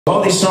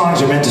All these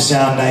songs are meant to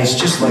sound nice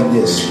just like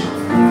this.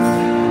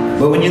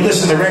 But when you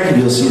listen to the record,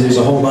 you'll see there's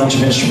a whole bunch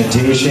of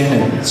instrumentation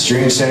and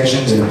string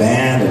sections and a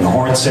band and a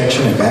horn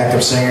section and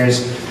backup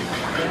singers.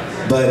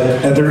 But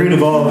at the root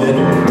of all of it,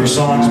 they're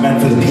songs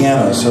meant for the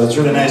piano. So it's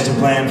really nice to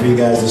play them for you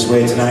guys this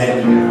way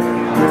tonight.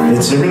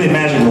 It's a really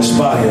magical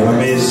spot here. I'm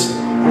amazed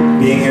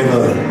being here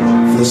for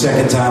the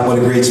second time, what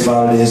a great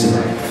spot it is, and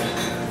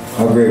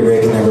how great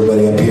Rick and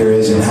everybody up here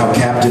is, and how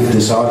captive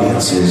this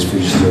audience is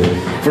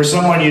for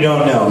someone you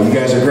don't know. You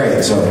guys are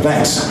great, so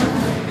thanks.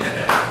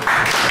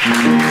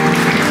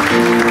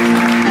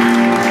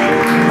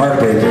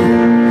 Heartbreaker.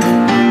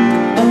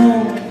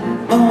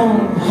 Oh,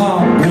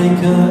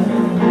 heartbreaker.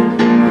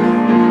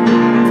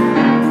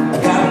 I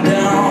got him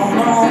down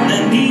on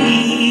their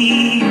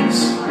knees.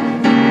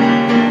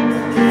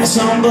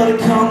 Somebody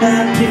come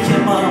and pick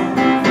him up.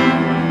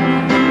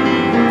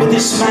 But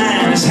this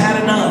man has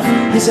had enough.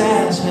 His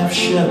eyes half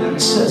shut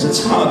and says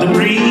it's hard to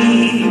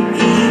breathe.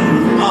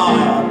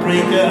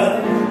 Heartbreaker.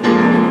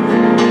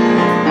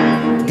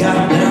 Got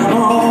him down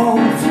on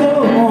the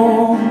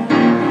floor.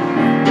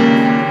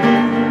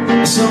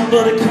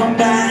 Somebody come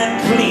by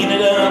and clean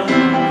it up.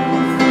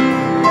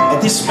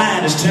 But this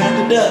man has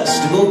turned to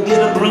dust. To go get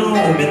a broom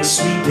and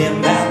sweep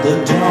him out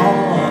the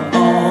door.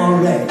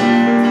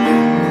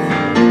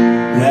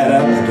 Right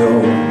out the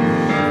door.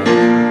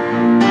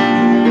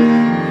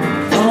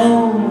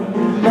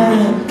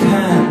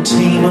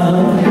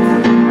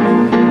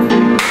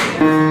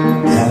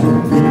 Got a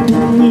whip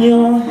in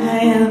your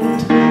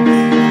hand,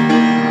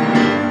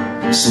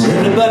 so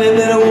everybody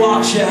better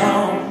watch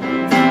out.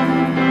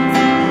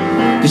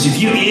 Cause if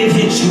you get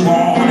hit, you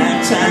won't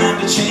have time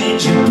to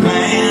change your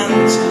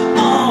plans.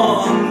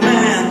 Oh, a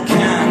man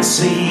can't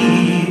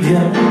save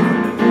you.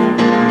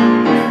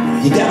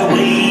 You got a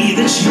way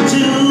that you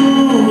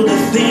do the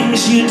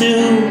things you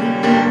do,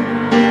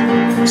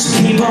 so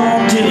keep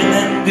on doing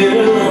them,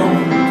 girl.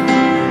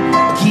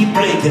 Keep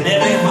breaking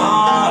every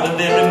heart of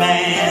every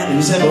man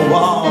who's ever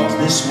walked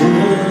this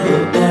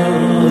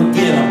world.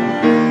 Get 'em.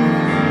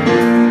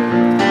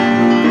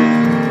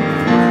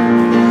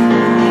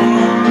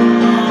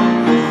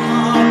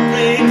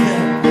 Heartbreaker,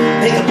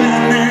 make a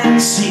bad man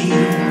see,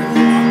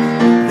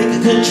 make a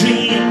good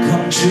dream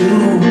come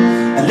true,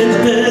 and let the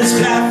birds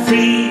fly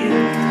free,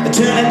 and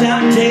turn a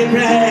dark day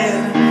bright,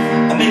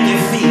 and make you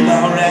feel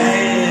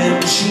alright.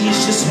 But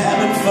she's just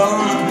having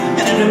fun,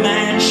 and every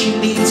man she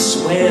meets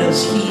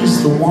swears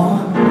he's the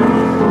one,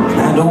 and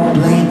I don't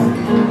blame him.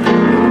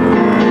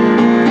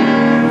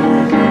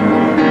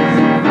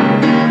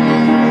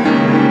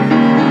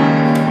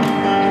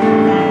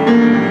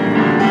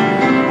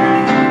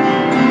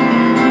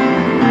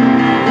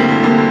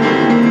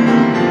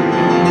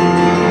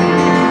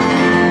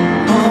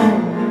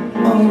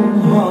 Oh,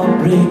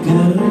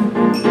 heartbreaker,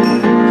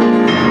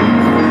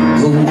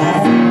 go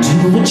on, do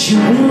what you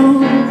will.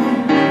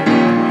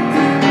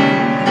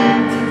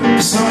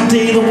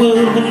 Someday the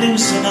world will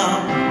loosen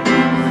up,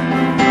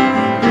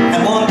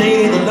 and one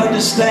day they'll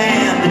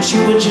understand that you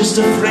were just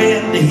a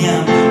friend to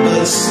him.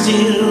 But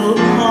still,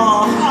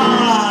 oh,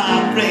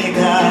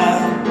 heartbreaker,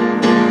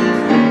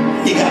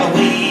 you got a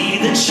way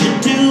that you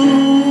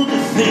do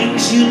the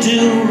things you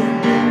do,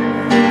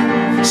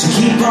 so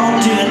keep on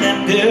doing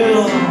them,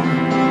 girl.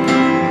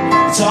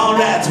 It's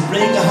alright to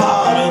break a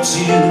heart or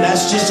two,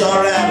 that's just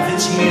alright if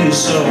it's you.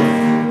 So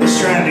let's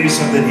try and do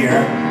something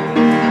here.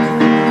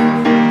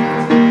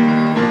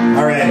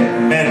 Alright,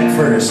 men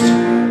first.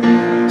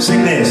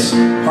 Sing this,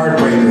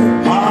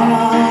 Heartbreaker.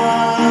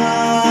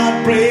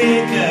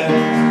 Heartbreaker.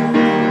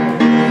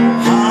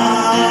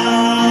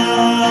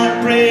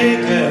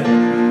 Heartbreaker.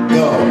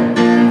 Go.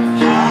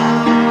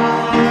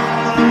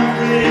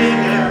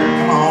 Heartbreaker.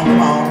 Come on,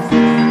 come on.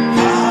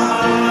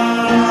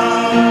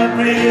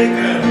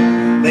 Heartbreaker.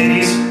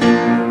 Ladies.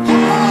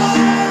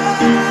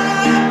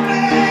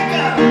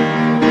 Heartbreaker.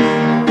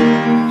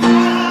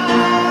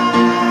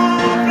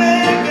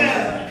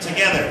 Heartbreaker.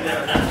 Together.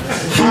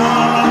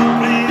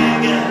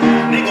 Heartbreaker,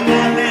 make a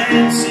bad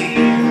man see.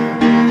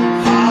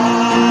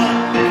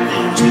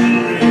 Heartbreaker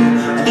too,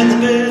 and let the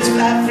birds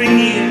fly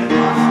free.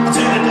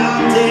 Turn a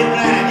dark day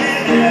bright,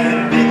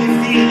 yeah, make you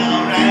feel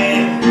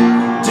alright.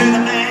 Turn a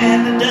man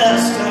to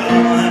dust,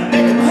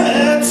 make him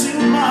hurt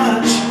too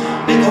much.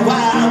 Make a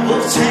wild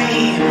wolf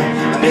tame,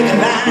 make a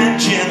lion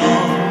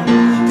gentle.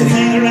 Can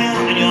hang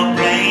around in your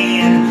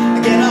brain,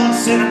 get all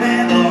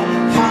sentimental.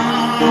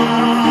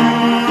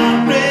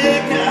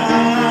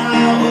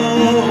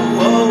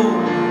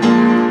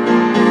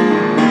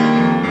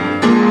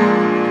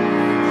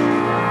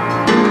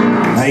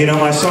 Now you know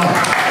my song.